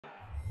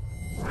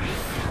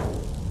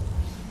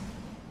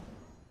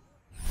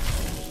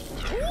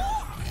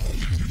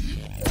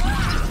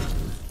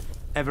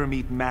Ever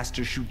meet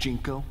Master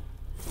Shujinko?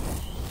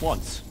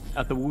 Once,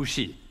 at the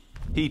Wuxi.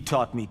 He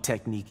taught me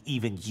technique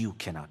even you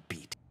cannot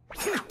beat.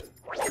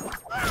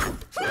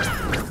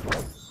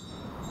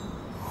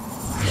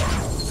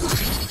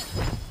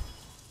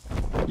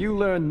 You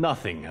learned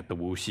nothing at the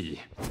Wuxi.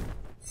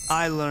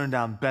 I learned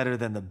I'm better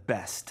than the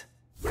best.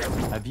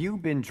 Have you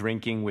been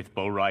drinking with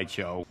Bo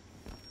Raicho?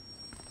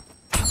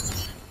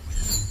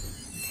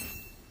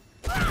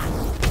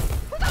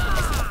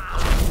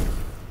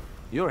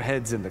 Your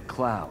head's in the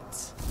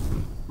clouds.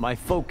 My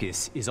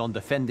focus is on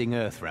defending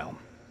Earthrealm.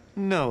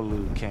 No,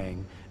 Liu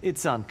Kang.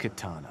 It's on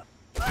Katana.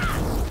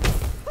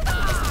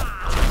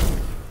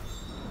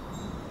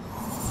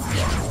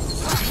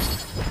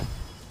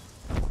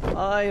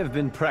 I have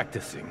been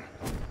practicing.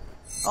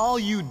 All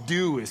you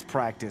do is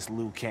practice,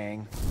 Liu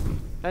Kang.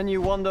 And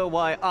you wonder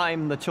why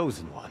I'm the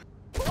chosen one.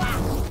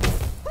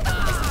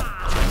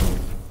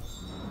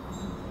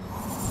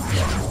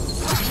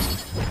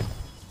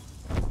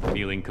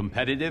 Feeling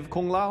competitive,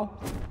 Kung Lao?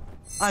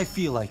 I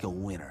feel like a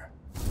winner.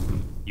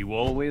 You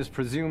always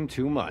presume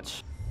too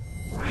much.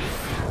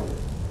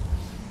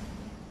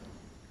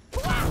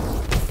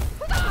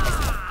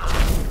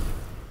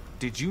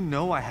 Did you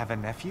know I have a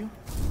nephew?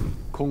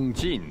 Kung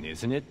Jin,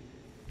 isn't it?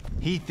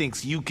 He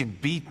thinks you can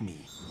beat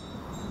me.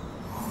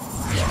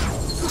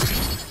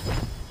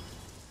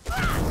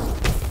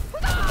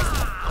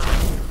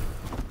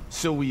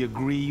 So we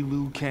agree,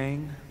 Liu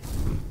Kang?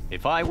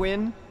 If I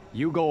win,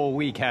 you go a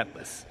week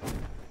hatless.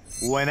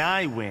 When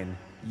I win,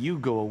 you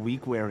go a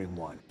week wearing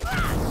one.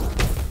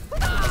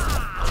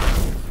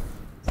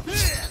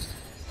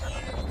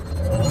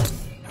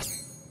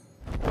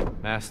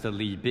 Master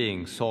Li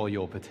Bing saw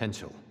your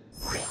potential.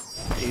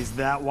 Is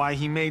that why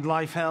he made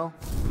life hell?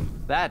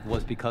 That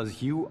was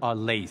because you are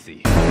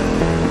lazy.